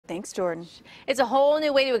Thanks, Jordan. It's a whole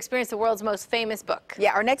new way to experience the world's most famous book.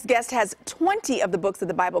 Yeah, our next guest has 20 of the books of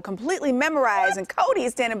the Bible completely memorized, and Cody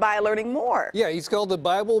is standing by learning more. Yeah, he's called the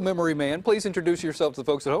Bible Memory Man. Please introduce yourself to the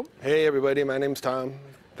folks at home. Hey, everybody. My name's Tom.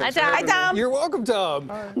 Hi, Tom. Hi, Tom. You're welcome, Tom.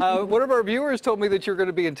 One of our viewers told me that you're going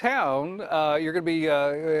to be in town. You're going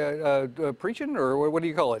to be preaching, or what do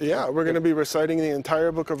you call it? Yeah, we're going to be reciting the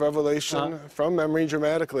entire book of Revelation from memory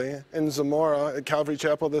dramatically in Zamora at Calvary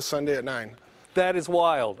Chapel this Sunday at 9. That is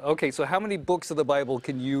wild. Okay, so how many books of the Bible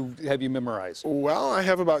have you memorized? Well, I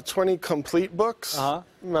have about 20 complete books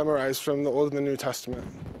memorized from the Old and the New Testament.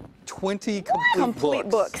 20 Complete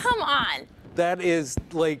books. Come on. That is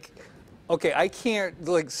like, okay, I can't,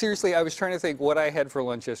 like, seriously, I was trying to think what I had for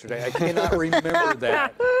lunch yesterday. I cannot remember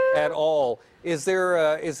that at all. Is there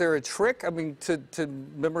a trick, I mean, to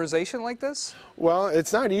memorization like this? Well,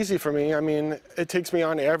 it's not easy for me. I mean, it takes me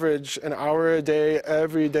on average an hour a day,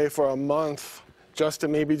 every day for a month, just to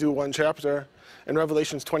maybe do one chapter. And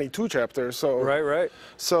Revelation's 22 chapters, so... Right.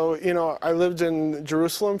 So, you know, I lived in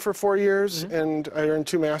Jerusalem for 4 years, and I earned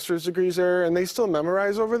 2 master's degrees there, and they still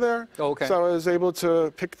memorize over there. Okay. So I was able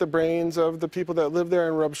to pick the brains of the people that live there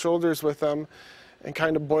and rub shoulders with them and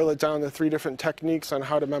kind of boil it down to 3 different techniques on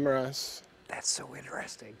how to memorize. That's so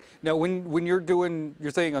interesting. Now, when you're doing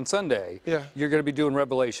your thing on Sunday, Yeah. you're going to be doing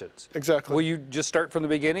Revelations. Exactly. Will you just start from the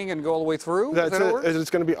beginning and go all the way through? That's Is that how it. It's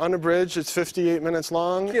going to be unabridged. It's 58 minutes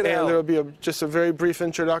long, Get and out. there will be just a very brief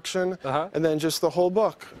introduction, and then just the whole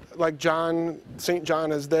book. Like St.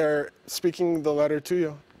 John is there speaking the letter to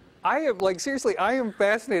you. I am, like, seriously, I am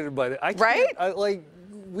fascinated by that. I can't, Right?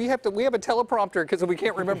 we have a teleprompter because we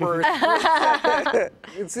can't remember.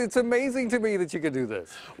 It's amazing to me that you can do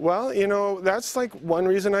this. Well, you know, that's like one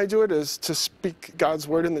reason I do it is to speak God's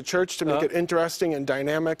word in the church, to make it interesting and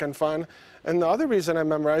dynamic and fun. And the other reason I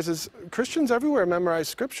memorize is Christians everywhere memorize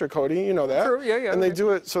scripture, Cody, you know that. True, yeah. And they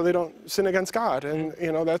do it so they don't sin against God. And,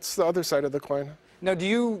 you know, that's the other side of the coin. Now, do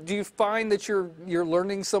you find that you're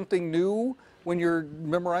learning something new when you're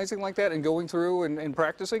memorizing like that and going through and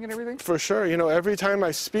practicing and everything? For sure. You know, every time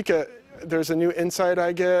I speak it, there's a new insight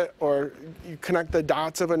I get, or you connect the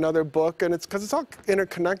dots of another book, and it's because it's all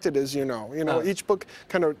interconnected, as you know. You know, each book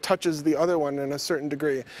kind of touches the other one in a certain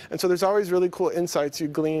degree. And so there's always really cool insights you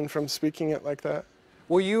glean from speaking it like that.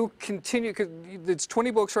 Will you continue, because it's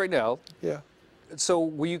 20 books right now. Yeah. So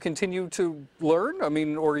will you continue to learn? I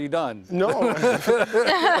mean, or are you done? No.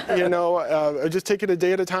 You know, I just take it a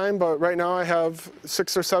day at a time, but right now I have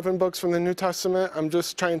 6 or 7 books from the New Testament I'm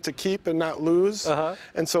just trying to keep and not lose.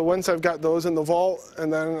 And so once I've got those in the vault,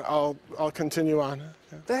 and then I'll continue on.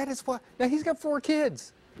 Yeah. That is what, now he's got 4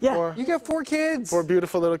 kids. Yeah. You got 4 kids. 4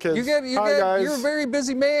 beautiful little kids. Hi, guys. You're a very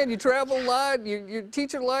busy man. You travel a lot. You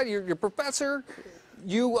teach a lot. You're a professor.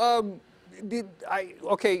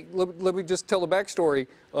 Okay, let me just tell the backstory.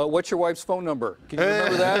 What's your wife's phone number? Can you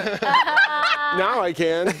remember that? Now I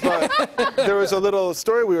can, but there was a little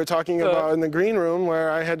story we were talking about in the green room where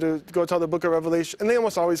I had to go tell the book of Revelation, and they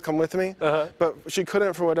almost always come with me, but she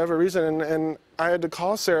couldn't for whatever reason, and I had to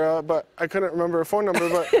call Sarah, but I couldn't remember her phone number,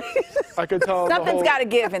 but I could tell Something's got to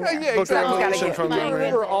give in there. Yeah, book of Revelation from I memory.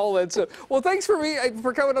 remember all that stuff. Well, thanks for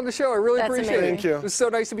coming on the show. I really appreciate it. Thank you. It's so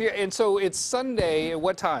nice to be here. And so it's Sunday at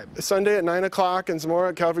what time? Sunday at 9 o'clock in Zamora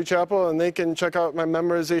at Calvary Chapel, and they can check out my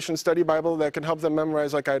memorization study Bible that can help them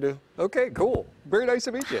memorize like I do. Okay, cool. Very nice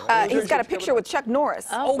to meet you. He's got a picture with Chuck Norris.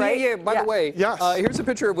 Oh, right? yeah. By the way, Yes. Here's a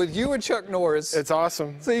picture with you and Chuck Norris. It's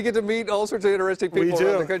awesome. So you get to meet all sorts of interesting people We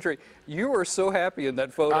around do. the country. You are so happy in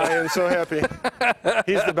that photo. I am so happy.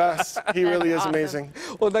 He's the best. He really is amazing.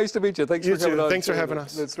 Well, nice to meet you. Thanks You for coming too. on. Thanks for having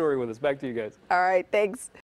us. That story with us. Back to you guys. All right, thanks.